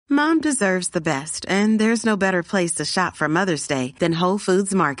Mom deserves the best, and there's no better place to shop for Mother's Day than Whole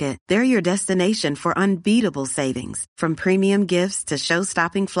Foods Market. They're your destination for unbeatable savings, from premium gifts to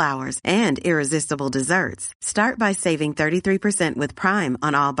show-stopping flowers and irresistible desserts. Start by saving 33% with Prime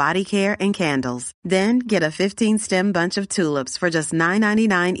on all body care and candles. Then get a 15-stem bunch of tulips for just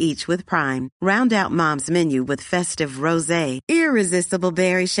 $9.99 each with Prime. Round out Mom's menu with festive rosé, irresistible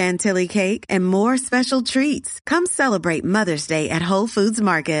berry chantilly cake, and more special treats. Come celebrate Mother's Day at Whole Foods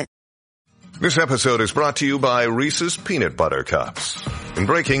Market. This episode is brought to you by Reese's Peanut Butter Cups. In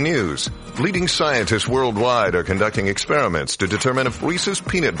breaking news, leading scientists worldwide are conducting experiments to determine if Reese's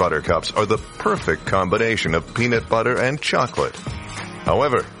Peanut Butter Cups are the perfect combination of peanut butter and chocolate.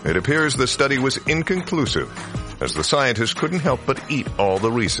 However, it appears the study was inconclusive, as the scientists couldn't help but eat all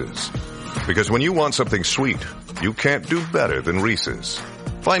the Reese's. Because when you want something sweet, you can't do better than Reese's.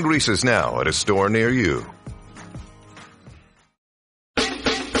 Find Reese's now at a store near you.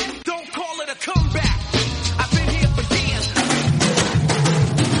 Don't call it a comeback. I've been here for years.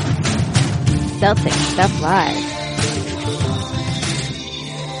 Celtics Stuff Live.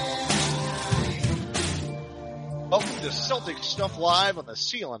 Welcome to Celtic Stuff Live on the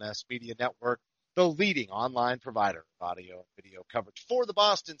CLNS Media Network, the leading online provider of audio and video coverage for the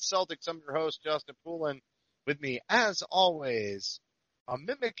Boston Celtics. I'm your host, Justin Poulin. With me, as always, I'm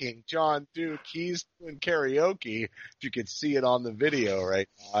mimicking John Duke. He's doing karaoke. If you could see it on the video right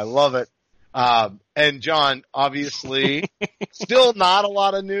now. I love it. And John, obviously, still not a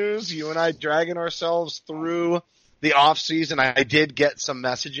lot of news. You and I dragging ourselves through the off season. I did get some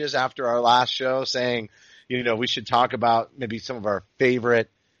messages after our last show saying, you know, we should talk about maybe some of our favorite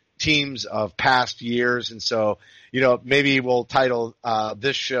teams of past years. And so, you know, maybe we'll title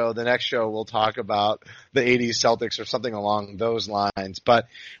this show, the next show, we'll talk about the 80s Celtics or something along those lines. But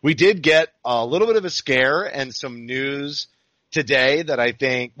we did get a little bit of a scare and some news today that I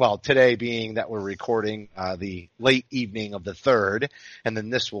think, well, today being that we're recording the late evening of the 3rd, and then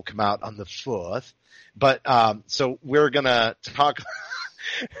this will come out on the 4th. But so we're going to talk.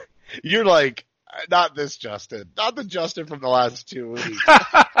 You're like, not this Justin. Not the Justin from the last 2 weeks.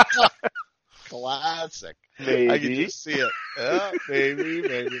 Classic. Maybe. I can just see it. Yeah, maybe,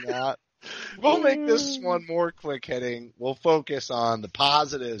 maybe not. We'll make this one more quick hitting. We'll focus on the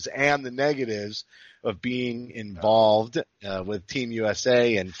positives and the negatives of being involved with Team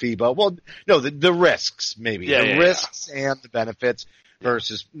USA and FIBA. Well, no, the risks maybe. The risks and the benefits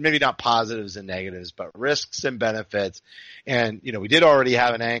versus maybe not positives and negatives, but risks and benefits. And, you know, we did already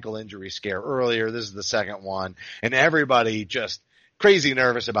have an ankle injury scare earlier. This is the second one. And everybody just crazy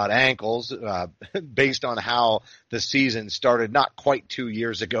nervous about ankles based on how the season started not quite 2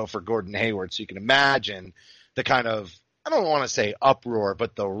 years ago for Gordon Hayward. So you can imagine the kind of, I don't want to say uproar,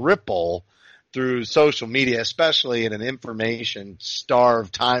 but the ripple through social media, especially in an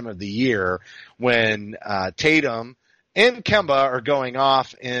information-starved time of the year when Tatum and Kemba are going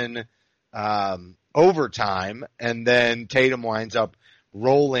off in overtime, and then Tatum winds up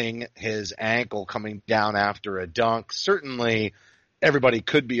rolling his ankle coming down after a dunk. Certainly everybody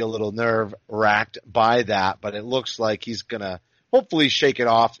could be a little nerve-wracked by that, but it looks like he's going to hopefully shake it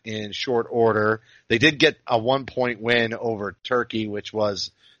off in short order. They did get a 1-point win over Turkey, which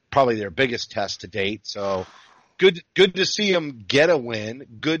was probably their biggest test to date. So good to see them get a win.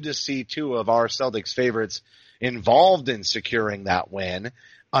 Good to see two of our Celtics favorites involved in securing that win.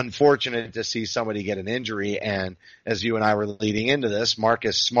 Unfortunate to see somebody get an injury, and as you and I were leading into this,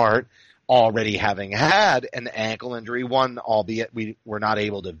 Marcus Smart already having had an ankle injury, one albeit we were not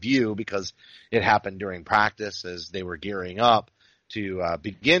able to view because it happened during practice as they were gearing up to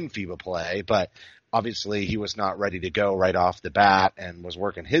begin FIBA play, but obviously he was not ready to go right off the bat and was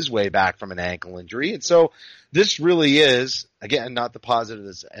working his way back from an ankle injury. And so this really is, again, not the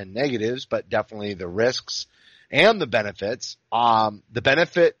positives and negatives, but definitely the risks and the benefits.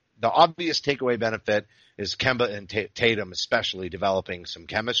 The obvious takeaway benefit is Kemba and Tatum especially developing some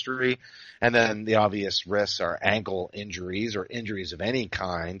chemistry. And then the obvious risks are ankle injuries or injuries of any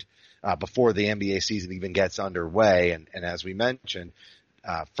kind before the NBA season even gets underway. And as we mentioned,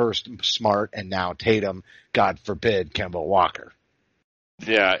 first Smart and now Tatum, God forbid, Kemba Walker.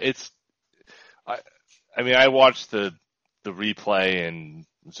 Yeah, I mean, I watched the replay and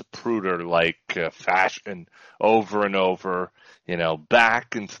it's a Zapruder-like fashion over and over, you know,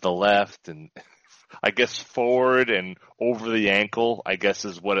 back and to the left and I guess forward and over the ankle, I guess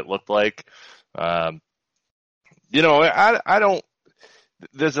is what it looked like. You know, I don't,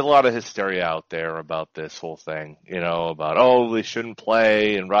 there's a lot of hysteria out there about this whole thing, you know, about, oh, they shouldn't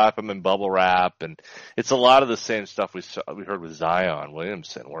play and wrap them in bubble wrap. And it's a lot of the same stuff we heard with Zion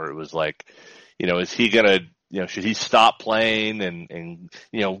Williamson, where it was like, you know, is he going to should he stop playing and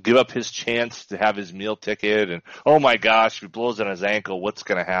give up his chance to have his meal ticket? And oh my gosh, if he blows on his ankle, what's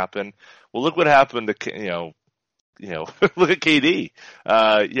going to happen? Well, look what happened to look at KD.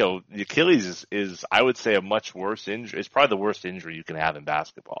 The Achilles is I would say a much worse injury. It's probably the worst injury you can have in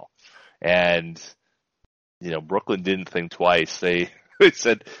basketball. And Brooklyn didn't think twice. They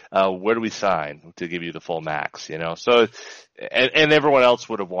said, where do we sign to give you the full max? So, and everyone else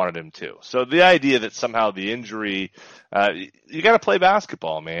would have wanted him too. So the idea that somehow the injury, you got to play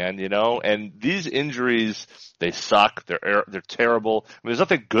basketball, man, and these injuries, they suck. They're terrible. I mean, there's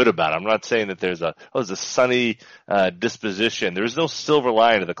nothing good about it. I'm not saying that there's a sunny, disposition. There's no silver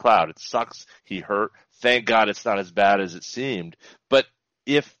lining to the cloud. It sucks. He hurt. Thank God it's not as bad as it seemed. But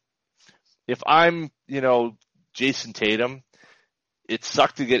if I'm, Jason Tatum, it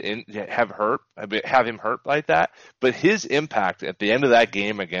sucked to have him hurt like that. But his impact at the end of that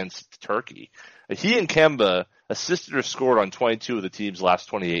game against Turkey, he and Kemba assisted or scored on 22 of the team's last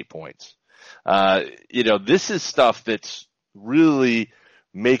 28 points. This is stuff that's really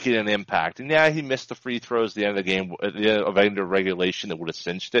making an impact. And yeah, he missed the free throws at the end of the game, at the end of regulation that would have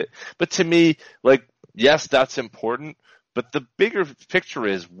cinched it. But to me, yes, that's important. But the bigger picture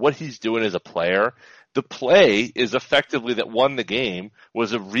is what he's doing as a player. The play is effectively that won the game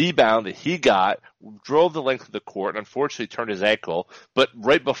was a rebound that he got, drove the length of the court, and unfortunately turned his ankle. But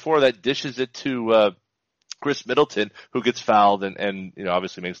right before that, dishes it to Chris Middleton, who gets fouled and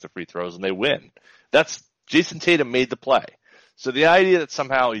obviously makes the free throws, and they win. That's Jason Tatum made the play. So the idea that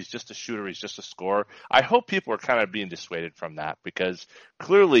somehow he's just a shooter, he's just a scorer, I hope people are kind of being dissuaded from that because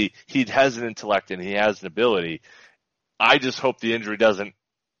clearly he has an intellect and he has an ability. I just hope the injury doesn't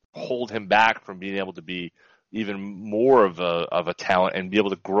hold him back from being able to be even more of a talent and be able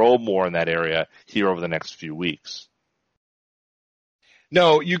to grow more in that area here over the next few weeks.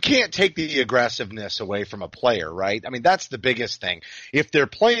 No, you can't take the aggressiveness away from a player, right? I mean, that's the biggest thing. If they're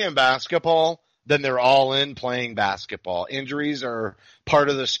playing basketball, then they're all in playing basketball. Injuries are part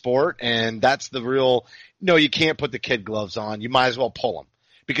of the sport, and that's the real – no, you can't put the kid gloves on. You might as well pull them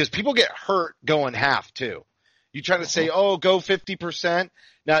because people get hurt going half too. You try to say, go 50%.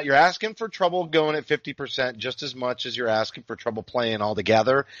 Now, you're asking for trouble going at 50% just as much as you're asking for trouble playing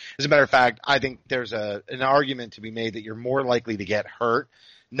altogether. As a matter of fact, I think there's an argument to be made that you're more likely to get hurt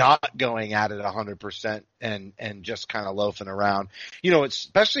not going at it 100% and just kind of loafing around.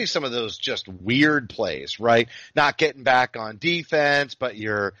 Especially some of those just weird plays, right? Not getting back on defense, but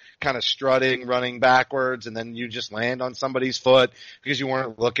you're kind of strutting, running backwards, and then you just land on somebody's foot because you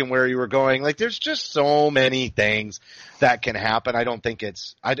weren't looking where you were going. There's just so many things that can happen. I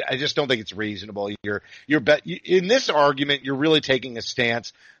just don't think it's reasonable. In this argument, you're really taking a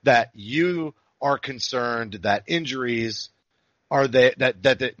stance that you are concerned that injuries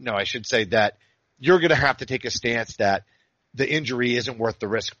I should say that you're going to have to take a stance that the injury isn't worth the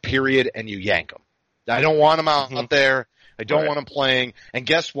risk, period, and you yank them. I don't want them out there. I don't want them playing. And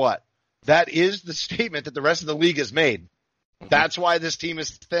guess what? That is the statement that the rest of the league has made. That's why this team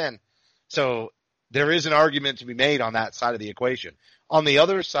is thin. So there is an argument to be made on that side of the equation. On the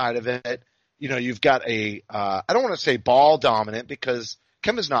other side of it, you've got I don't want to say ball dominant because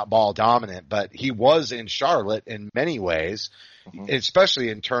Kemba's not ball dominant, but he was in Charlotte in many ways, especially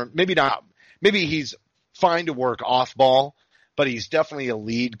in maybe he's fine to work off ball, but he's definitely a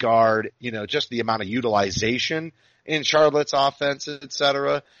lead guard, just the amount of utilization in Charlotte's offense, et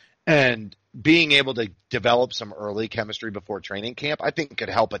cetera, and being able to develop some early chemistry before training camp, I think could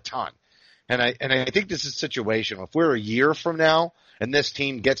help a ton. And I think this is a situation, if we're a year from now and this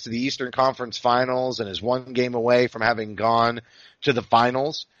team gets to the Eastern Conference Finals and is one game away from having gone to the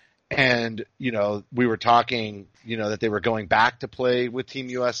finals, and, we were talking, that they were going back to play with Team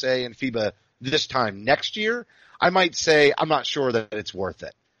USA and FIBA this time next year, I might say I'm not sure that it's worth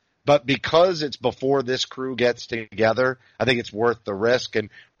it. But because it's before this crew gets together, I think it's worth the risk. And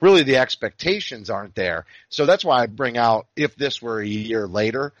really the expectations aren't there. So that's why I bring out if this were a year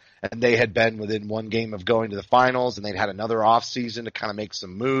later and they had been within one game of going to the finals and they'd had another off season to kind of make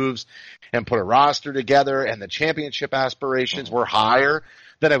some moves and put a roster together and the championship aspirations were higher,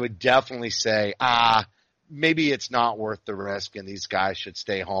 then I would definitely say, maybe it's not worth the risk and these guys should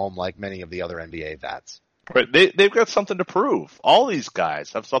stay home like many of the other NBA vets. Right. They've got something to prove. All these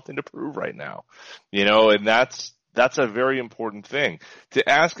guys have something to prove right now, and that's a very important thing. To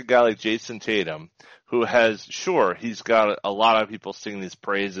ask a guy like Jason Tatum, who he's got a lot of people singing his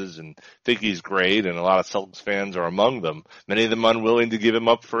praises and think he's great, and a lot of Celtics fans are among them, many of them unwilling to give him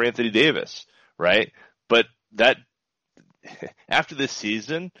up for Anthony Davis, right? But that, after this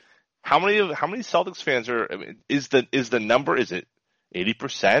season, how many Celtics fans is the number, is it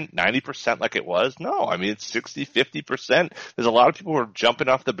 80%, 90% like it was. No, I mean, it's 60, 50%. There's a lot of people who are jumping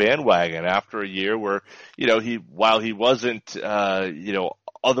off the bandwagon after a year where, while he wasn't,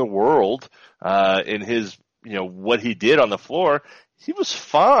 otherworld, in his, what he did on the floor, he was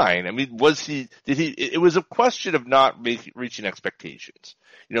fine. I mean, it was a question of not reaching expectations.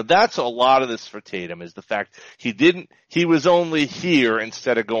 That's a lot of this for Tatum is the fact he was only here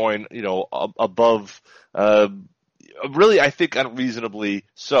instead of going, above, really, I think unreasonably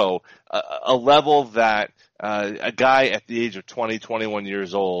so, a level that, a guy at the age of 20, 21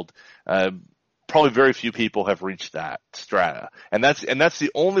 years old, probably very few people have reached that strata. And that's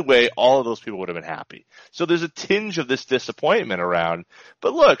the only way all of those people would have been happy. So there's a tinge of this disappointment around.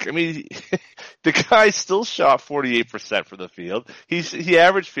 But look, I mean, the guy still shot 48% from the field. He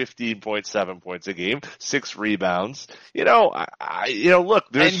averaged 15.7 points a game, 6 rebounds. Look,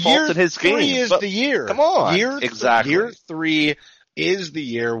 there's faults in his game. Year 3 is the year. Come on. Exactly. Year 3 is the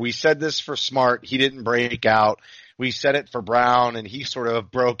year. We said this for Smart. He didn't break out. We said it for Brown, and he sort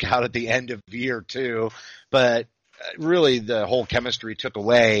of broke out at the end of year 2. But really, the whole chemistry took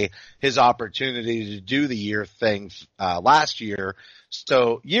away his opportunity to do the year thing last year.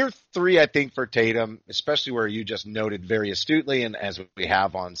 So year 3, I think, for Tatum, especially where you just noted very astutely, and as we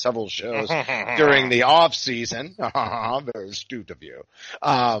have on several shows during the off season, very astute of you.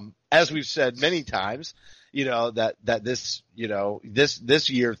 As we've said many times, that this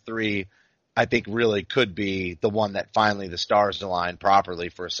year 3, I think really could be the one that finally the stars align properly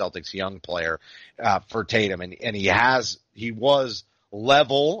for a Celtics young player, for Tatum. And he was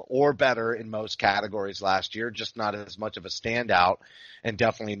level or better in most categories last year, just not as much of a standout and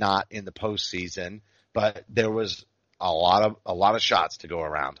definitely not in the postseason. But there was a lot of shots to go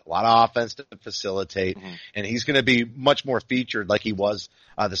around, a lot of offense to facilitate. Mm-hmm. And he's going to be much more featured like he was,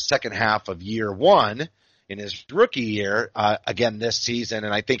 the second half of year 1. In his rookie year, again this season,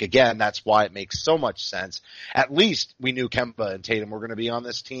 and I think again that's why it makes so much sense. At least we knew Kemba and Tatum were going to be on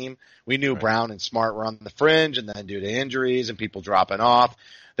this team. We knew right. Brown and Smart were on the fringe, and then due to injuries and people dropping off,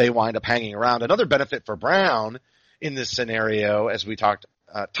 they wind up hanging around. Another benefit for Brown in this scenario, as we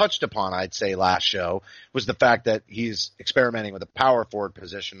touched upon, I'd say last show, was the fact that he's experimenting with a power forward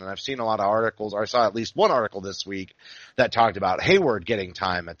position. And I've seen a lot of articles, or I saw at least one article this week that talked about Hayward getting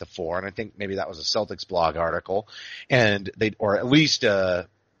time at the 4. And I think maybe that was a Celtics blog article. And or at least, I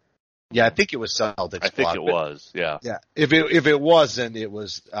think it was Celtics. I think it was, yeah. Yeah. If it wasn't, it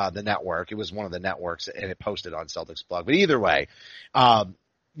was, the network. It was one of the networks and it posted on Celtics blog. But either way,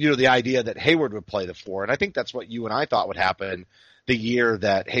 the idea that Hayward would play the 4. And I think that's what you and I thought would happen the year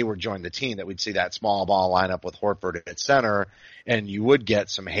that Hayward joined the team, that we'd see that small ball lineup with Horford at center, and you would get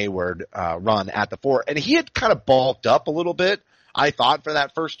some Hayward run at the 4. And he had kind of bulked up a little bit, I thought, for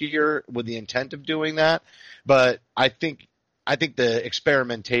that first year with the intent of doing that. But I think the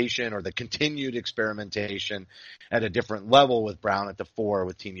experimentation, or the continued experimentation at a different level with Brown at the 4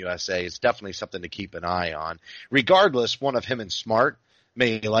 with Team USA, is definitely something to keep an eye on. Regardless, one of him and Smart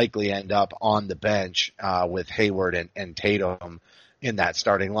may likely end up on the bench with Hayward and Tatum in that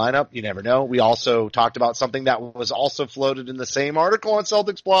starting lineup. You never know. We also talked about something that was also floated in the same article on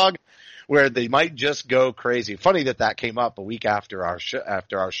Celtics blog, where they might just go crazy. Funny that came up a week after our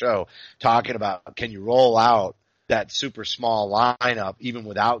show, talking about, can you roll out that super small lineup even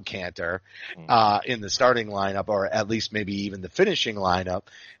without Cantor in the starting lineup, or at least maybe even the finishing lineup?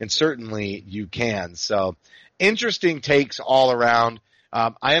 And certainly you can. So interesting takes all around.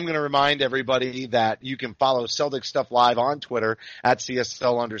 I am going to remind everybody that you can follow Celtic Stuff Live on Twitter at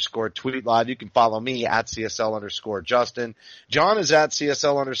CSL_tweet live. You can follow me at CSL_Justin. John is at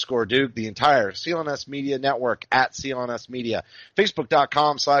CSL_Duke. The entire CLNS Media Network at CLNS Media.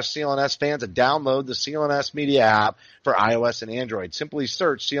 Facebook.com/CLNS fans, and download the CLNS Media app for iOS and Android. Simply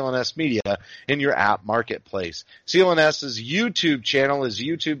search CLNS Media in your app marketplace. CLNS's YouTube channel is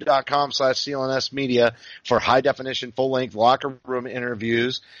youtube.com/CLNS Media for high definition, full length locker room interviews.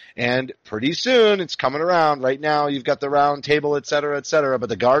 And pretty soon, it's coming around. Right now, you've got the round table, et cetera, but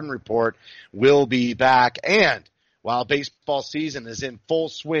the Garden Report will be back. And while baseball season is in full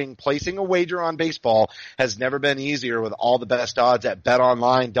swing, placing a wager on baseball has never been easier with all the best odds at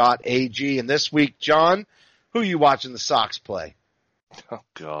betonline.ag. And this week, John, who are you watching the Sox play? Oh,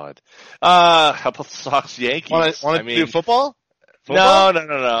 God. How about the Sox Yankees? Want to do football? No.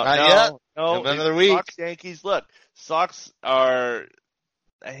 Not yet? No. Another week. Sox Yankees. Look, Sox are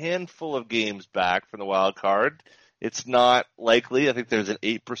a handful of games back from the wild card. It's not likely. I think there's an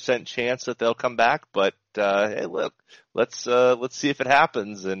 8% chance that they'll come back, but hey, look, let's see if it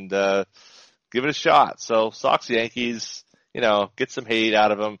happens and give it a shot. So Sox Yankees, get some hate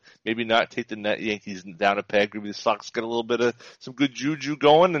out of them. Maybe not take the Yankees down a peg. Maybe the Sox get a little bit of some good juju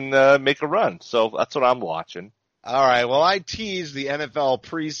going and make a run. So that's what I'm watching. All right. Well, I teased the NFL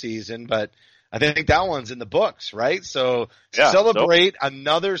preseason, but I think that one's in the books, right? So celebrate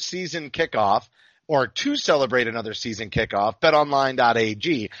another season kickoff, or to celebrate another season kickoff,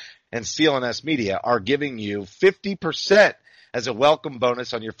 betonline.ag and CLNS Media are giving you 50% as a welcome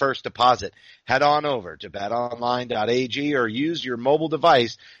bonus on your first deposit. Head on over to betonline.ag or use your mobile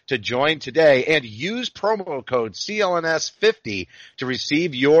device to join today and use promo code CLNS50 to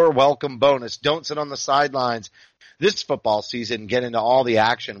receive your welcome bonus. Don't sit on the sidelines this football season. Get into all the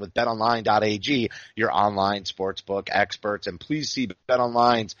action with betonline.ag, your online sportsbook experts. And please see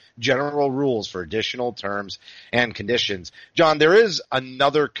BetOnline's general rules for additional terms and conditions. John, there is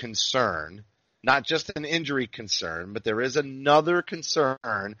another concern, not just an injury concern, but there is another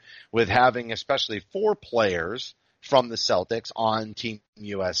concern with having especially 4 players from the Celtics on Team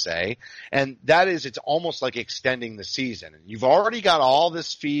USA, and that is it's almost like extending the season. And you've already got all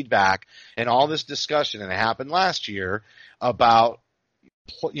this feedback and all this discussion, and it happened last year about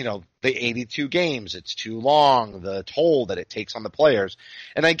the 82 games. It's too long, the toll that it takes on the players.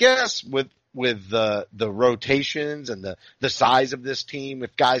 And I guess with the rotations and the size of this team,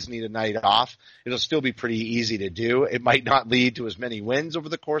 if guys need a night off, it'll still be pretty easy to do. It might not lead to as many wins over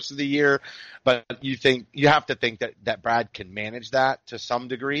the course of the year, but you have to think that Brad can manage that to some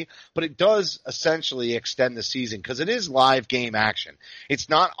degree. But it does essentially extend the season because it is live game action. It's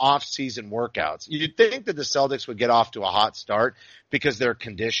not off-season workouts. You'd think that the Celtics would get off to a hot start because their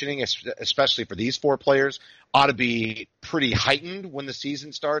conditioning, especially for these 4 players, ought to be pretty heightened when the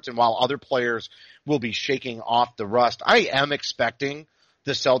season starts. And while other players will be shaking off the rust, I am expecting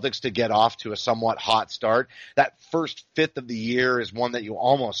the Celtics to get off to a somewhat hot start. That first fifth of the year is one that you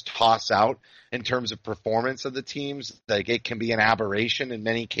almost toss out in terms of performance of the teams. Like, it can be an aberration in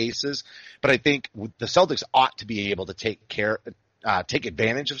many cases, but I think the Celtics ought to be able to take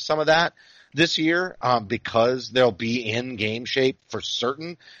advantage of some of that this year, because they'll be in game shape for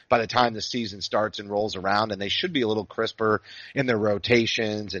certain by the time the season starts and rolls around, and they should be a little crisper in their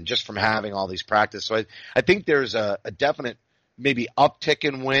rotations and just from having all these practice. So I think there's a definite maybe uptick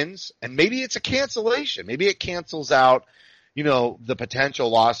in wins, and maybe it's a cancellation. Maybe it cancels out, the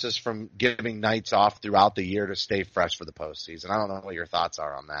potential losses from giving nights off throughout the year to stay fresh for the postseason. I don't know what your thoughts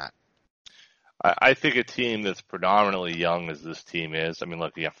are on that. I think a team that's predominantly young as this team is,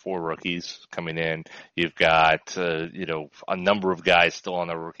 look, you have 4 rookies coming in. You've got, a number of guys still on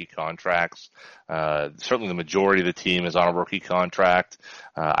their rookie contracts. Certainly the majority of the team is on a rookie contract.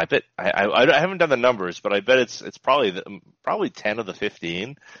 I bet, I haven't done the numbers, but I bet it's probably 10 of the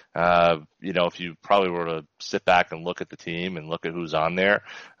 15. If you probably were to sit back and look at the team and look at who's on there,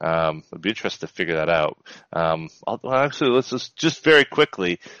 it'd be interesting to figure that out. Actually, let's just very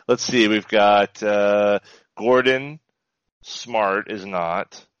quickly, let's see. We've got Gordon, Smart is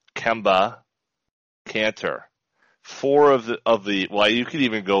not, Kemba, Cantor. 4 of the well, you could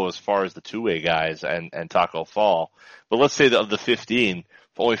even go as far as the 2-way guys and Taco Fall. But let's say that of the 15,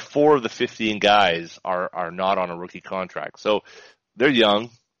 only 4 of the 15 guys are not on a rookie contract. So they're young,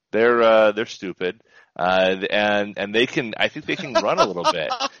 they're stupid. And they can, I think they can run a little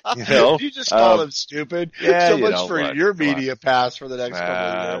bit, You just call them stupid? Yeah, so much for your media pass for the next couple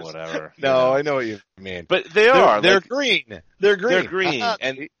of years. Whatever. No, I know what you mean. But they're green. They're green. They're green.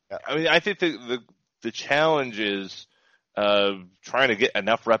 And I think the challenge is trying to get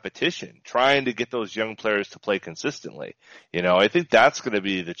enough repetition, trying to get those young players to play consistently. I think that's going to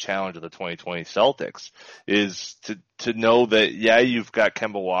be the challenge of the 2020 Celtics, is to know that, you've got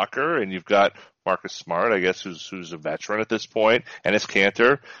Kemba Walker and you've got Marcus Smart, I guess, who's a veteran at this point, and it's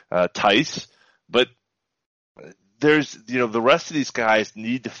Cantor, Tice, but there's, the rest of these guys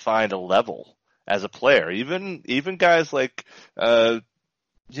need to find a level as a player. Even guys like,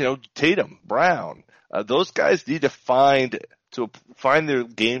 Tatum, Brown, those guys need to find their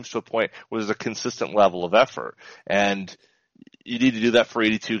games to a point where there's a consistent level of effort. And you need to do that for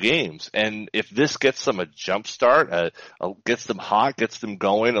 82 games. And if this gets them a jump start, gets them hot, gets them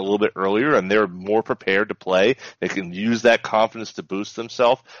going a little bit earlier, and they're more prepared to play, they can use that confidence to boost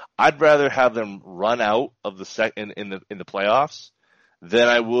themselves. I'd rather have them run out of the in the playoffs than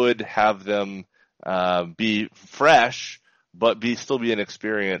I would have them be fresh, but still be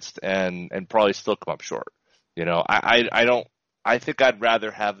inexperienced and probably still come up short. I think I'd rather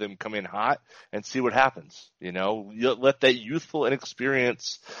have them come in hot and see what happens. You let that youthful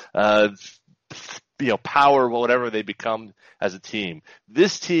inexperience, power whatever they become as a team.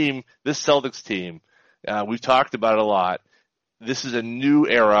 This Celtics team, we've talked about it a lot. this is a new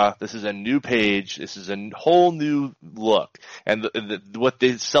era. This is a new page. This is a whole new look. And what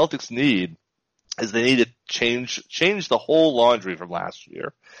the Celtics need is they need to change the whole laundry from last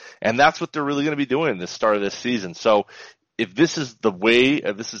year. And that's what they're really going to be doing this start of this season. So if this is the way,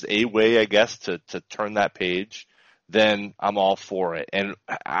 if this is a way, I guess, to turn that page, then I'm all for it. And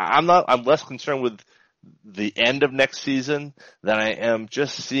I'm less concerned with the end of next season than I am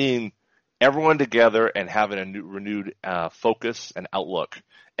just seeing everyone together and having a renewed focus and outlook,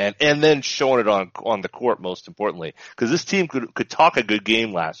 and then showing it on the court, most importantly, because this team could talk a good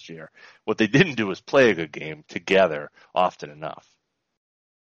game last year. What they didn't do was play a good game together often enough.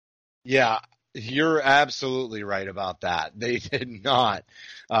 Yeah, you're absolutely right about that. They did not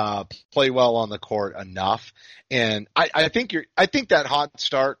play well on the court enough, and I think that hot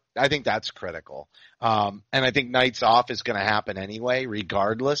start, I think that's critical. And I think nights off is going to happen anyway,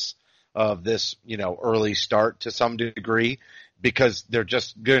 regardless of this, early start to some degree, because they're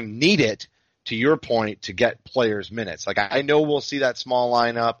just going to need it, to your point, to get players minutes. Like, I know we'll see that small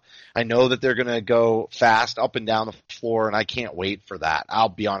lineup. I know that they're going to go fast up and down the floor, and I can't wait for that. I'll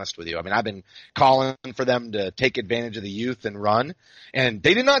be honest with you. I mean, I've been calling for them to take advantage of the youth and run, and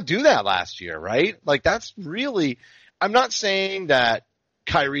they did not do that last year, right? Like, that's really, I'm not saying that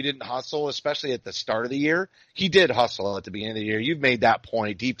Kyrie didn't hustle, especially at the start of the year. He did hustle at the beginning of the year. You've made that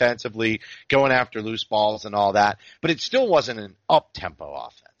point defensively, going after loose balls and all that, but it still wasn't an up-tempo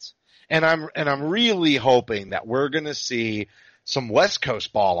offense. And I'm really hoping that we're going to see some West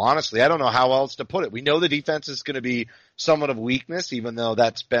Coast ball, honestly. I don't know how else to put it. We know the defense is going to be somewhat of weakness, even though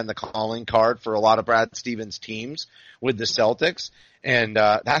that's been the calling card for a lot of Brad Stevens teams with the Celtics. And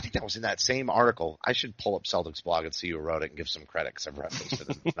I think that was in that same article. I should pull up Celtics blog and see who wrote it and give some credit, because I've referenced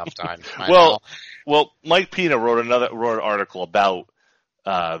it enough times. Well, Mike Pina wrote an article about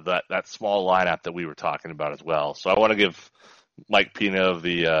that small lineup that we were talking about as well. So I want to give Mike Pina of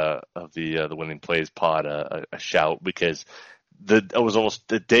the Winning Plays pod a shout, because it was almost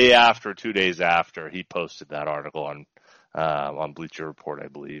the day after, 2 days after, he posted that article on Bleacher Report, I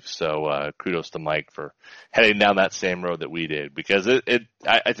believe. So kudos to Mike for heading down that same road that we did, because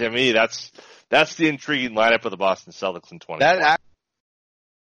to me that's the intriguing lineup of the Boston Celtics in 2020.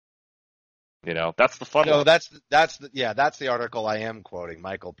 That's the fun. No, one. that's the article I am quoting,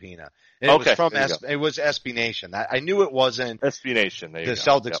 Michael Pina. It was from it was SB Nation. I knew it wasn't SB Nation. The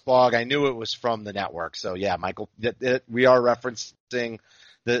Celtics blog. I knew it was from the network. So yeah, Michael, we are referencing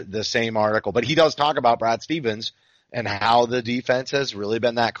the same article, but he does talk about Brad Stevens and how the defense has really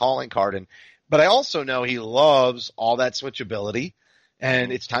been that calling card. But I also know he loves all that switchability,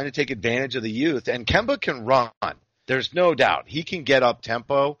 and it's time to take advantage of the youth. And Kemba can run. There's no doubt. He can get up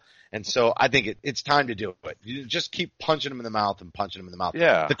tempo. And so I think it's time to do it. You just keep punching him in the mouth and punching him in the mouth.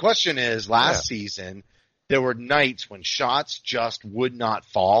 Yeah. The question is, last season, there were nights when shots just would not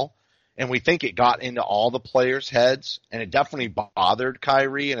fall. And we think it got into all the players' heads, and it definitely bothered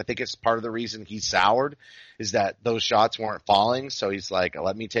Kyrie. And I think it's part of the reason he soured, is that those shots weren't falling. So he's like,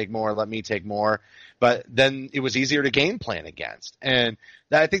 let me take more. But then it was easier to game plan against. And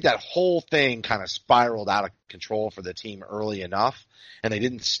I think that whole thing kind of spiraled out of control for the team early enough, and they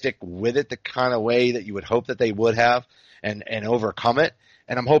didn't stick with it the kind of way that you would hope that they would have and overcome it.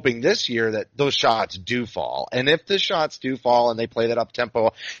 And I'm hoping this year that those shots do fall. And if the shots do fall and they play that up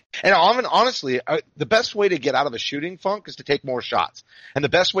tempo, and honestly, the best way to get out of a shooting funk is to take more shots. And the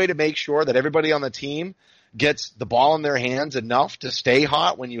best way to make sure that everybody on the team gets the ball in their hands enough to stay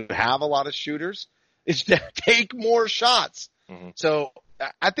hot when you have a lot of shooters is to take more shots. Mm-hmm. So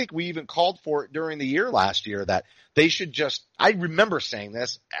I think we even called for it during the year last year that they should just, I remember saying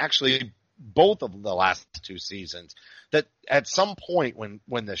this actually both of the last two seasons, that at some point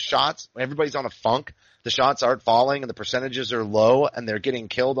when the shots, when everybody's on a funk, the shots aren't falling and the percentages are low and they're getting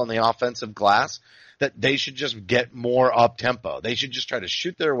killed on the offensive glass, that they should just get more up tempo. They should just try to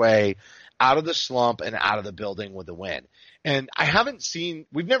shoot their way out of the slump and out of the building with a win. And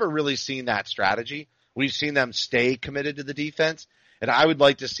we've never really seen that strategy. We've seen them stay committed to the defense. And I would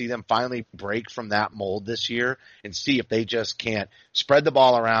like to see them finally break from that mold this year and see if they just can't spread the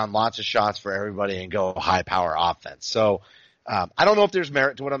ball around, lots of shots for everybody, and go high power offense. So I don't know if there's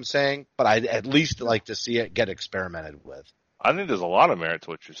merit to what I'm saying, but I'd at least like to see it get experimented with. I think there's a lot of merit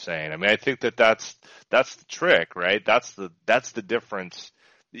to what you're saying. I mean, I think that's the trick, right? That's the difference.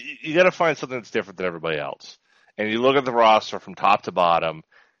 You got to find something that's different than everybody else. And you look at the roster from top to bottom.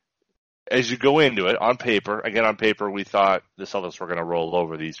 As you go into it, on paper, we thought the Celtics were going to roll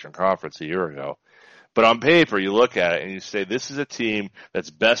over the Eastern Conference a year ago. But on paper, you look at it and you say, this is a team that's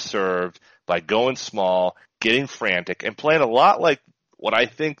best served by going small, getting frantic, and playing a lot like what I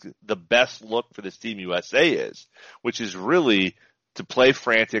think the best look for this Team USA is, which is really to play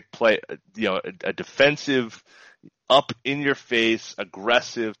frantic, a defensive, up in your face,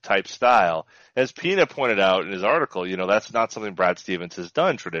 aggressive type style. As Pina pointed out in his article, that's not something Brad Stevens has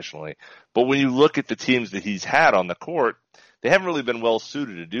done traditionally. But when you look at the teams that he's had on the court, they haven't really been well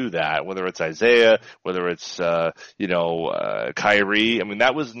suited to do that, whether it's Isaiah, whether it's, Kyrie. I mean,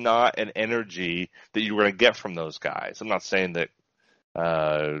 that was not an energy that you were going to get from those guys. I'm not saying that,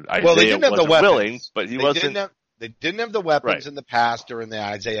 Isaiah wasn't willing, but he wasn't. They didn't have the weapons Right. in the past during the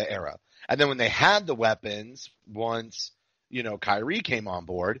Isaiah era. And then when they had the weapons, once, Kyrie came on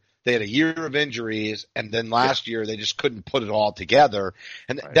board, they had a year of injuries, and then last year they just couldn't put it all together.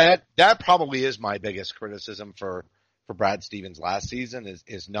 And Right. that probably is my biggest criticism for Brad Stevens last season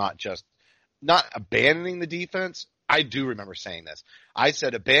is not abandoning the defense. I do remember saying this. I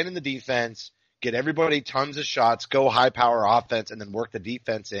said abandon the defense, get everybody tons of shots, go high power offense, and then work the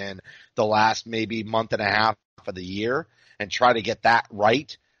defense in the last maybe month and a half of the year and try to get that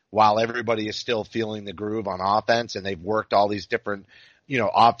right while everybody is still feeling the groove on offense and they've worked all these different,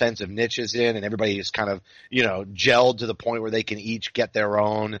 offensive niches in and everybody is kind of, gelled to the point where they can each get their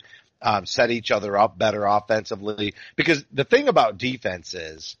own, set each other up better offensively. Because the thing about defense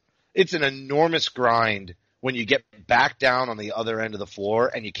is it's an enormous grind when you get back down on the other end of the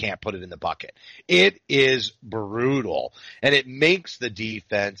floor and you can't put it in the bucket. It is brutal and it makes the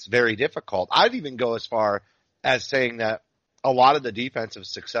defense very difficult. I'd even go as far as saying that a lot of the defensive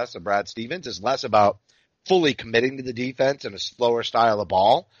success of Brad Stevens is less about fully committing to the defense and a slower style of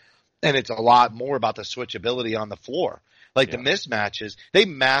ball. And it's a lot more about the switchability on the floor. Like the mismatches, they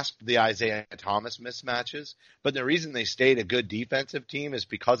masked the Isaiah Thomas mismatches, but the reason they stayed a good defensive team is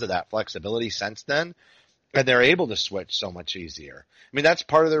because of that flexibility since then. And they're able to switch so much easier. I mean, that's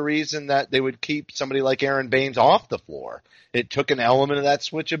part of the reason that they would keep somebody like Aaron Baines off the floor. It took an element of that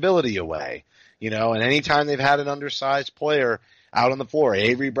switchability away, and anytime they've had an undersized player out on the floor,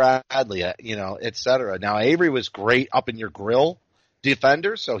 Avery Bradley, et cetera. Now, Avery was great up in your grill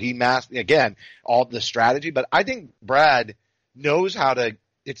defender, so he masked, again, all the strategy. But I think Brad knows how to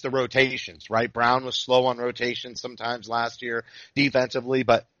 – it's the rotations, right? Brown was slow on rotations sometimes last year defensively,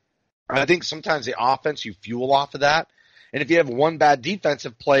 but I think sometimes the offense, you fuel off of that. And if you have one bad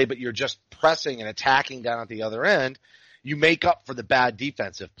defensive play, but you're just pressing and attacking down at the other end, you make up for the bad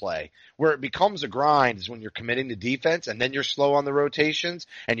defensive play. Where it becomes a grind is when you're committing to defense and then you're slow on the rotations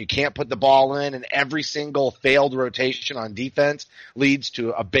and you can't put the ball in, and every single failed rotation on defense leads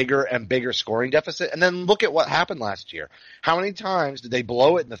to a bigger and bigger scoring deficit. And then look at what happened last year. How many times did they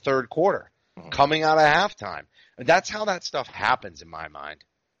blow it in the third quarter coming out of halftime? And that's how that stuff happens in my mind.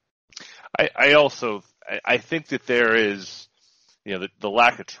 I think that there is, the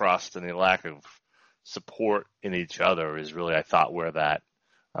lack of trust and the lack of support in each other is really, I thought, where that,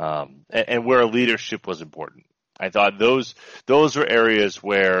 and where leadership was important. I thought those were areas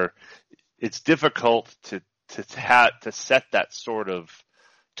where it's difficult to set that sort of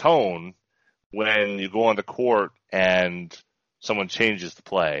tone when you go on the court and someone changes the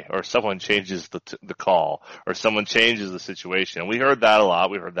play, or someone changes the call, or someone changes the situation. And we heard that a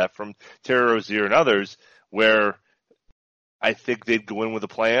lot. We heard that from Terry Rozier and others, where I think they'd go in with a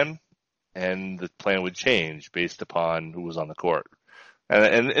plan, and the plan would change based upon who was on the court.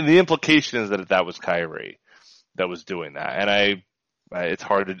 And the implication is that was Kyrie that was doing that. And it's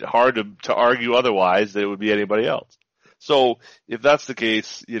hard to argue otherwise that it would be anybody else. So if that's the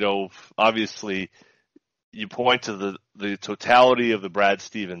case, obviously you point to the totality of the Brad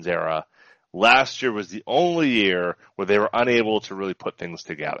Stevens era. Last year was the only year where they were unable to really put things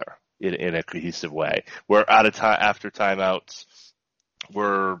together in a cohesive way, where after timeouts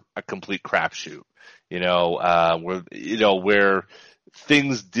were a complete crapshoot, where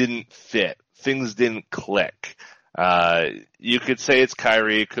things didn't fit, things didn't click. You could say it's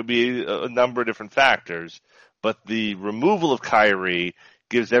Kyrie, it could be a number of different factors, but the removal of Kyrie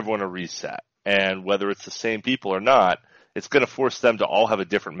gives everyone a reset. And whether it's the same people or not, it's going to force them to all have a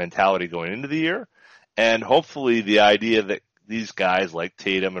different mentality going into the year. And hopefully the idea that these guys like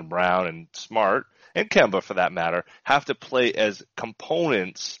Tatum and Brown and Smart, and Kemba for that matter, have to play as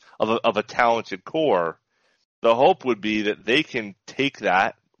components of a talented core, the hope would be that they can take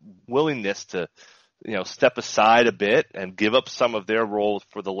that willingness to, step aside a bit and give up some of their role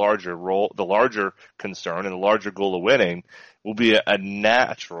for the larger concern and the larger goal of winning will be a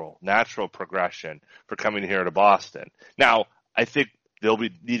natural progression for coming here to Boston. Now, I think they'll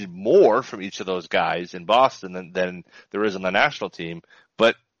be needed more from each of those guys in Boston than there is on the national team,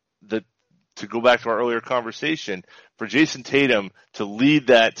 but to go back to our earlier conversation, for Jason Tatum to lead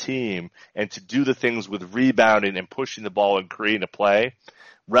that team and to do the things with rebounding and pushing the ball and creating a play,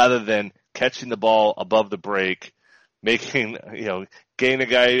 rather than catching the ball above the break, making, getting a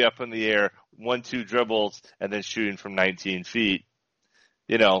guy up in the air, 1-2 dribbles, and then shooting from 19 feet.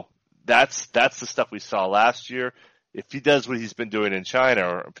 That's the stuff we saw last year. If he does what he's been doing in China,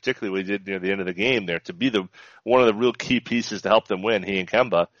 or particularly what he did near the end of the game there, to be one of the real key pieces to help them win, he and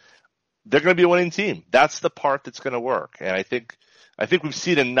Kemba, they're going to be a winning team. That's the part that's going to work. And I think we've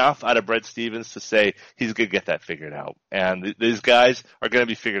seen enough out of Brett Stevens to say he's going to get that figured out. And these guys are going to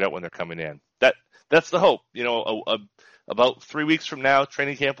be figured out when they're coming in. That's the hope. About 3 weeks from now,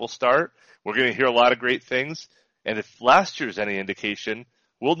 training camp will start. We're going to hear a lot of great things. And if last year's any indication,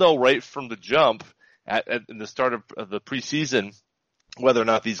 we'll know right from the jump in the start of the preseason whether or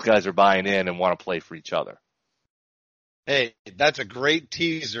not these guys are buying in and want to play for each other. Hey, that's a great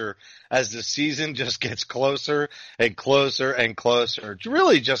teaser as the season just gets closer and closer and closer. It's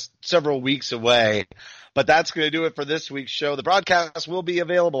really just several weeks away. But that's going to do it for this week's show. The broadcast will be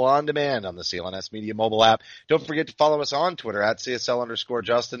available on demand on the CLNS Media mobile app. Don't forget to follow us on Twitter at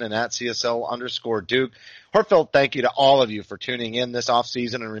CSL_Justin and at CSL_Duke. Heartfelt thank you to all of you for tuning in this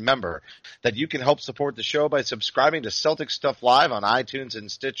offseason. And remember that you can help support the show by subscribing to Celtic Stuff Live on iTunes and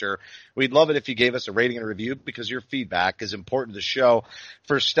Stitcher. We'd love it if you gave us a rating and review because your feedback is important to the show.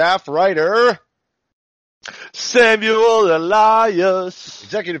 For staff writer Samuel Elias,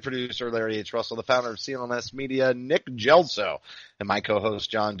 executive producer Larry H. Russell, the founder of CLNS Media, Nick Gelso, and my co-host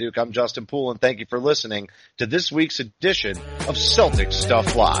John Duke, I'm Justin Poole, and thank you for listening to this week's edition of Celtic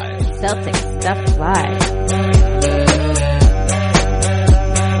Stuff Live. Celtic Stuff Live.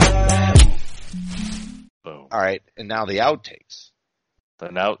 boom. All right, and now the outtakes. The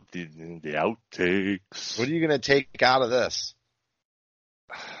outtakes. What are you going to take out of this?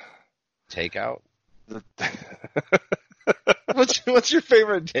 Takeout? What's your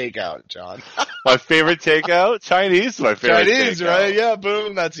favorite takeout, John? My favorite takeout? Chinese. My favorite Chinese, takeout. right? Yeah,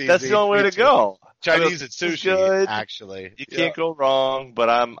 boom. That's easy. That's the only way to go. Chinese and sushi, good. actually. You can't go wrong. But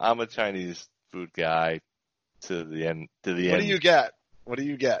I'm a Chinese food guy to the end. What do you get? What do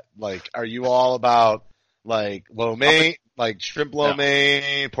you get? Like, are you all about like lo mein, like shrimp lo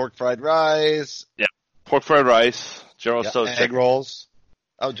mein, pork fried rice? Yeah, pork fried rice, General Tso's egg chicken. rolls.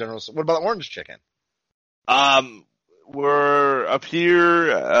 Oh, General. What about orange chicken? We're up here.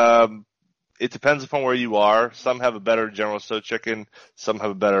 It depends upon where you are. Some have a better General Tso chicken. Some have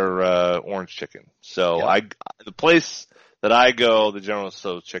a better orange chicken. So the place that I go, the General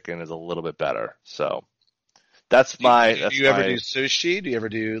Tso chicken is a little bit better. So that's my. Do you ever do sushi? Do you ever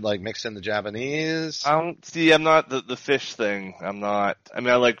do like mix in the Japanese? I'm not the fish thing. I'm not. I mean,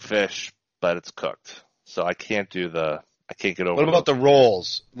 I like fish, but it's cooked, so I can't get over. What about the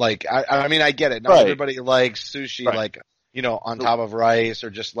rolls? Like, I mean, I get it. Not everybody likes sushi, like, on top of rice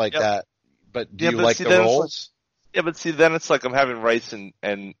or just like that. But do you like the rolls? But see, then it's like I'm having rice and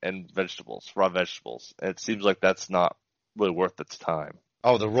vegetables, raw vegetables. And it seems like that's not really worth its time.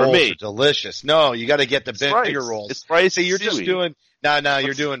 Oh, the rolls are delicious. No, you got to get the bigger rolls. It's rice. See, you're just doing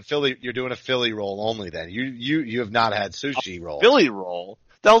you're doing Philly. You're doing a Philly roll only. Then you have not had sushi roll. Philly roll.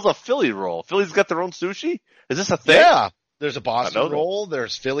 That was a Philly roll. Philly's got their own sushi. Is this a thing? Yeah. There's a Boston roll.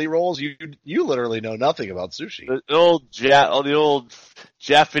 There's Philly rolls. You literally know nothing about sushi. The old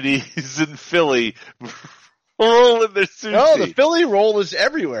Japanese in Philly rolling their sushi. No, the Philly roll is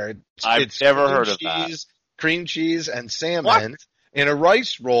everywhere. I've never heard of that. Cream cheese and salmon in a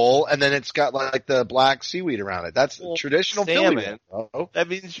rice roll, and then it's got like the black seaweed around it. That's traditional salmon. Philly roll. That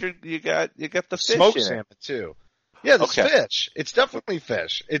means you got the fish smoked in salmon too. Yeah, there's fish. It's definitely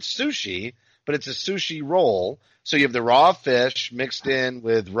fish. It's sushi, but it's a sushi roll. So you have the raw fish mixed in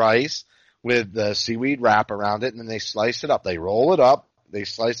with rice with the seaweed wrap around it, and then they slice it up. They roll it up. They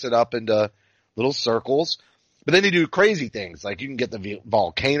slice it up into little circles. But then they do crazy things. Like you can get the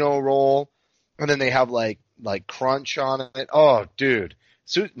volcano roll, and then they have like crunch on it. Oh, dude.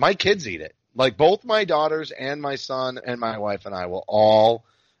 So my kids eat it. Like both my daughters and my son and my wife and I will all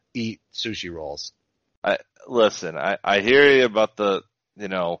eat sushi rolls. Listen, I hear you about the,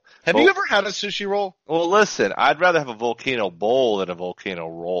 Have you ever had a sushi roll? Well, listen, I'd rather have a volcano bowl than a volcano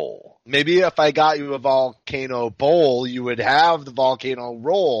roll. Maybe if I got you a volcano bowl, you would have the volcano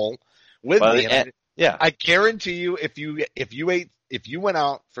roll with me. I guarantee you, if you went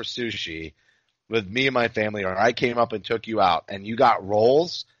out for sushi with me and my family, or I came up and took you out and you got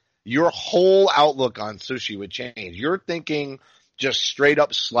rolls, your whole outlook on sushi would change. You're thinking just straight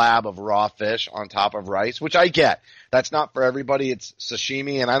up slab of raw fish on top of rice, which I get. That's not for everybody. It's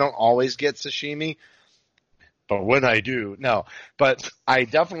sashimi, and I don't always get sashimi. But when I do, no. But I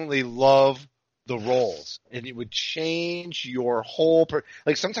definitely love the rolls, and it would change your whole.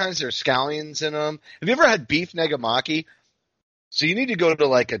 Like sometimes there's scallions in them. Have you ever had beef negamaki? So you need to go to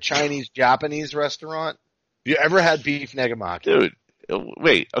like a Chinese Japanese restaurant. Have you ever had beef negamaki? Dude,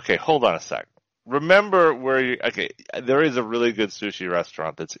 wait. Okay, hold on a sec. Remember where you? Okay, there is a really good sushi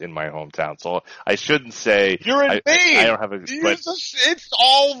restaurant that's in my hometown, so I shouldn't say You're in Maine. I don't have a. But, It's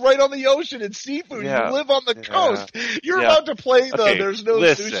all right on the ocean. It's seafood. Yeah, You live on the coast. You're yeah. about to play the Okay, "there's no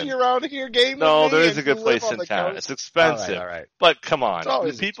listen. sushi around here" game. No, with me, there is and a good you place live on in the town. coast? It's expensive, All right. but come on. It's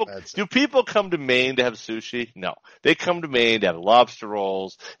always Do expensive. people come to Maine to have sushi? No, they come to Maine to have lobster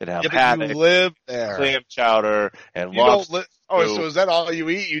rolls and have Yeah, but haddock, you live there. clam chowder, and You lobster. don't live. Oh, so is that all you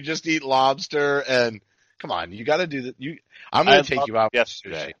eat? You just eat lobster and. Come on, you got to do that. I'm going to take you out for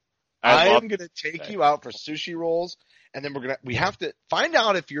sushi. I am going to take you out for sushi rolls, and then we have to find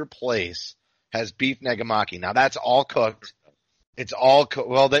out if your place has beef negamaki. Now that's all cooked. It's all cooked.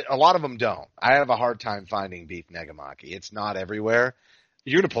 Well, a lot of them don't. I have a hard time finding beef negamaki. It's not everywhere.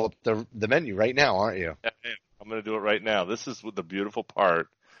 You're going to pull up the menu right now, aren't you? I'm going to do it right now. This is the beautiful part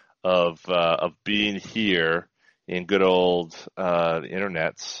of being here in good old the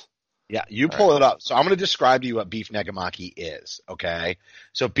internets. Yeah, you pull it up. So I'm going to describe to you what beef negamaki is, okay?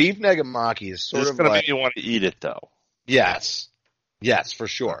 So beef negamaki is sort of going to like... make you want to eat it, though. Yes. Yes, for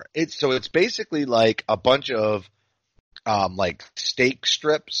sure. It's basically like a bunch of like steak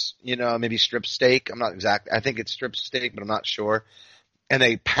strips, maybe strip steak. I'm not exact. I think it's strip steak, but I'm not sure. And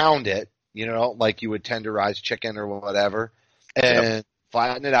they pound it, like you would tenderize chicken or whatever, and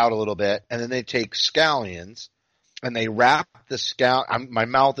flatten it out a little bit. And then they take scallions. And they wrap the my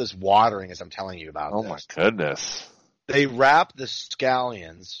mouth is watering as I'm telling you about this. Oh, my goodness. They wrap the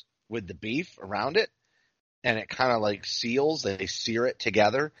scallions with the beef around it, and it kind of like seals. They sear it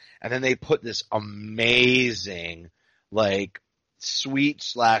together, and then they put this amazing, like,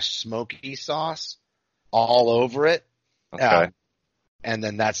 sweet/smoky sauce all over it. Okay. And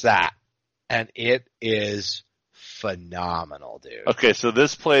then that's that. And it is phenomenal, dude. Okay, so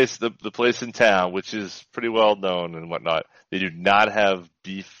this place, the place in town, which is pretty well known and whatnot, they do not have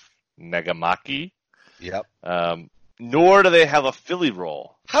beef negamaki. Yep. Nor do they have a Philly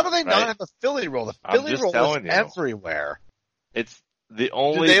roll. How do they not have a Philly roll? The Philly roll is everywhere. It's the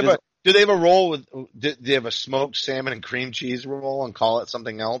only. Do they have a roll with? Do they have a smoked salmon and cream cheese roll and call it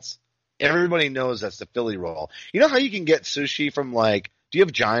something else? Everybody knows that's the Philly roll. You know how you can get sushi from like? Do you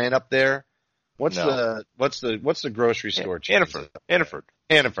have Giant up there? What's the grocery store chain?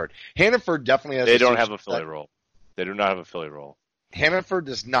 Hannaford definitely has. They don't have a Philly roll. They do not have a Philly roll. Hannaford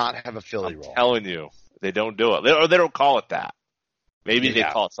does not have a Philly roll. I'm telling you, they don't do it. They don't call it that. Maybe they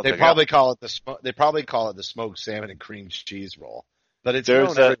call it something. They probably else. call it the smoked salmon and cream cheese roll. But it's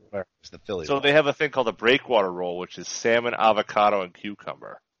known everywhere as the Philly roll. So they have a thing called a breakwater roll, which is salmon, avocado, and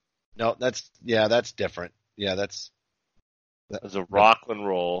cucumber. No, that's different. Yeah, There's a Rockland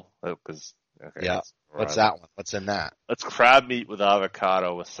roll because. Okay, yeah. What's that one? What's in that? That's crab meat with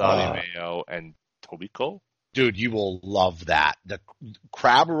avocado, wasabi mayo, and tobiko. Dude, you will love that. The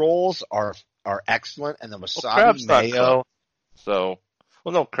crab rolls are excellent, and the wasabi mayo.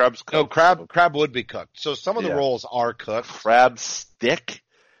 No, crab's cooked. No, crab would be cooked. So some of the rolls are cooked. Crab stick.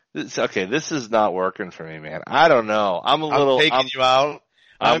 This is not working for me, man. I don't know. I'm taking you out.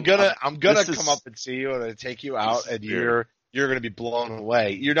 I'm gonna come up and see you, and I'm gonna take you out, and you're going to be blown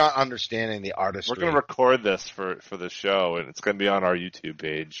away. You're not understanding the artistry. We're going to record this for the show, and it's going to be on our YouTube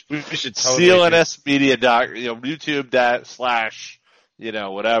page. We should totally CLNS Media YouTube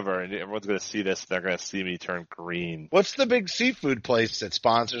 / whatever, and everyone's going to see this. They're going to see me turn green. What's the big seafood place that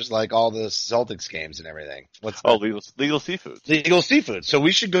sponsors like all the Celtics games and everything? Legal Seafood. Legal Seafood. So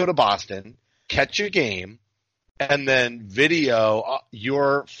we should go to Boston, catch a game, and then video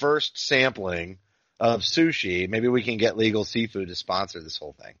your first sampling of sushi. Maybe we can get Legal Seafood to sponsor this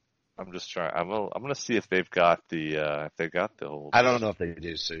whole thing. I'm just trying. I'm going to see if they've got the whole. I don't know if they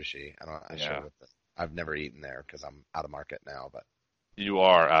do sushi. I've never eaten there because I'm out of market now. But you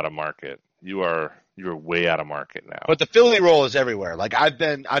are out of market. You're way out of market now. But the Philly roll is everywhere. Like I've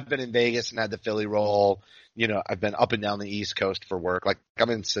been in Vegas and had the Philly roll. I've been up and down the East Coast for work. Like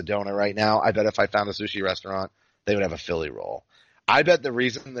I'm in Sedona right now. I bet if I found a sushi restaurant, they would have a Philly roll. I bet the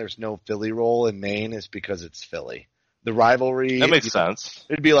reason there's no Philly roll in Maine is because it's Philly. The rivalry. That makes sense.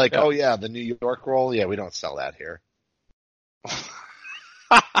 It'd be like, the New York roll. Yeah, we don't sell that here.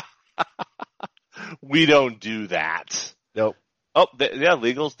 We don't do that. Nope. Oh,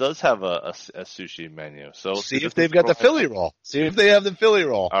 Legals does have a sushi menu. So see if they've got the Philly roll. See if they have the Philly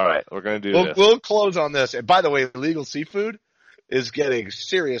roll. All right, we're going to do this. We'll close on this. And by the way, Legal Seafood is getting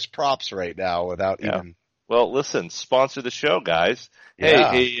serious props right now without even Well, listen, sponsor the show, guys. Yeah.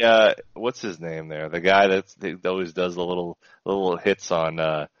 Hey, what's his name there? The guy that always does the little hits on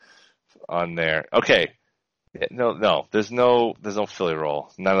there. Okay. No, there's no Philly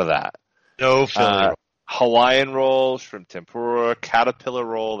roll. None of that. No Philly roll. Hawaiian roll, shrimp tempura, caterpillar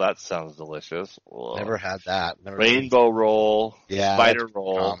roll. That sounds delicious. Ugh. Never had that. Rainbow roll, Yeah, spider that's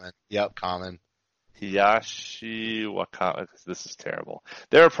roll. Common. Yep, common. Hiyashi wakame. This is terrible.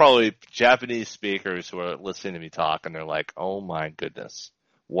 There are probably Japanese speakers who are listening to me talk, and they're like, "Oh my goodness,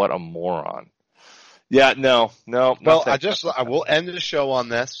 what a moron!" Yeah, no. Well, nothing. I will end the show on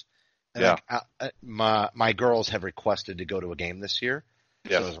this. And Yeah. my girls have requested to go to a game this year.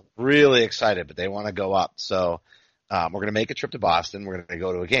 Yes. So I was really excited, but they want to go up. So we're going to make a trip to Boston. We're going to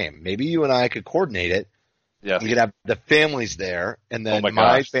go to a game. Maybe you and I could coordinate it. Yes. We could have the families there, and then my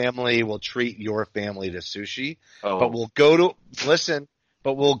my gosh. family will treat your family to sushi. Oh. But we'll go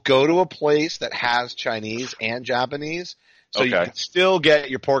to a place that has Chinese and Japanese. So you Okay. can still get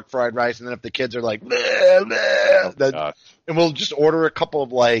your pork fried rice, and then if the kids are like, Oh, gosh. and we'll just order a couple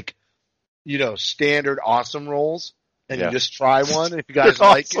of standard awesome rolls, and Yeah. you just try one. And if you guys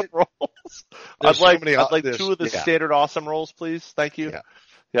like Awesome it, rolls. there's so I'd many- like there's- two of the yeah. standard awesome rolls, please. Thank you.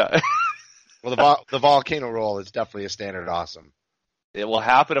 Yeah. well, the volcano roll is definitely a standard awesome. It will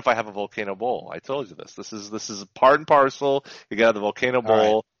happen if I have a volcano bowl. I told you this. This is part and parcel. You got the volcano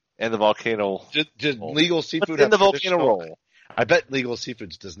bowl and the volcano. Just roll. legal seafood What's in the have volcano traditional- roll? I bet Legal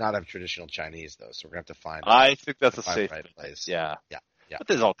Seafoods does not have traditional Chinese though, so we're gonna have to find. I think that's a find safe the right place. Yeah. Yeah. But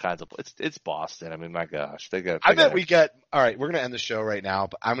there's all kinds of. It's Boston. I mean, my gosh, I bet we get. All right, we're gonna end the show right now,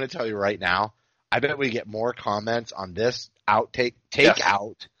 but I'm gonna tell you right now. I bet we get more comments on this take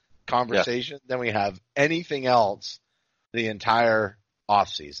out conversation than we have anything else the entire off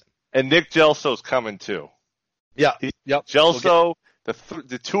season. And Nick Gelso's coming too. Yeah. Yep. Gelso,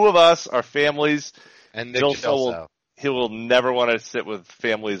 the two of us are families. And Nick Gelso he will never want to sit with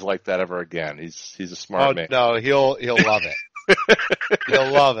families like that ever again. He's a smart man. No, he'll love it.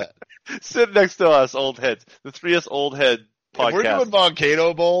 He'll love it. Sit next to us, old heads. The three of us old head podcast. If we're doing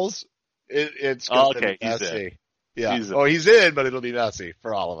volcano bowls, it's going to be he's messy. in. Yeah. He's He's in, but it'll be messy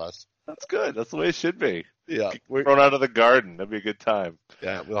for all of us. That's good. That's the way it should be. Yeah. Thrown out of the garden. That'd be a good time.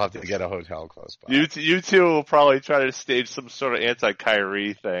 Yeah, we'll have to get a hotel close by. You two will probably try to stage some sort of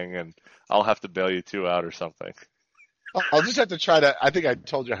anti-Kyrie thing, and I'll have to bail you two out or something. I'll just have to try to. I think I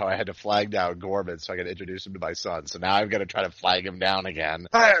told you how I had to flag down Gorman so I could introduce him to my son. So now I'm going to try to flag him down again.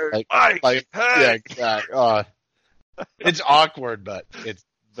 Hey. Yeah, exactly. It's awkward, but it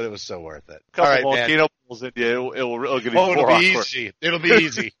was so worth it. Couple All right, volcano bowls in you. It'll really get it'll more be awkward. easy. It'll be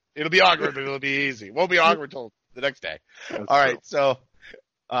easy. It'll be awkward, but it'll be easy. It won't be awkward till the next day. That's All right, true. so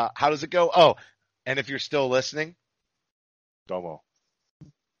how does it go? Oh, and if you're still listening, Domo.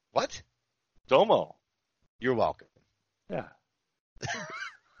 what? Domo. You're welcome. Yeah.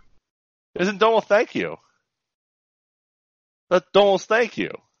 Isn't Domo thank you? That's Domo's thank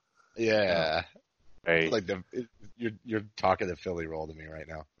you. Yeah. Hey. It's like you're talking the Philly roll to me right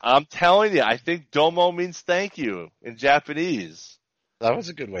now. I'm telling you, I think Domo means thank you in Japanese. That was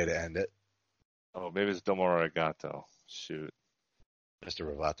a good way to end it, Oh, maybe it's Domo Arigato. Shoot. Mr.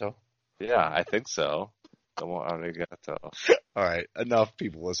 Roboto. Yeah, I think so. Domo Arigato. All right, enough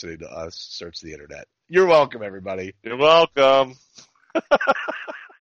people listening to us search the internet. You're welcome, everybody. You're welcome.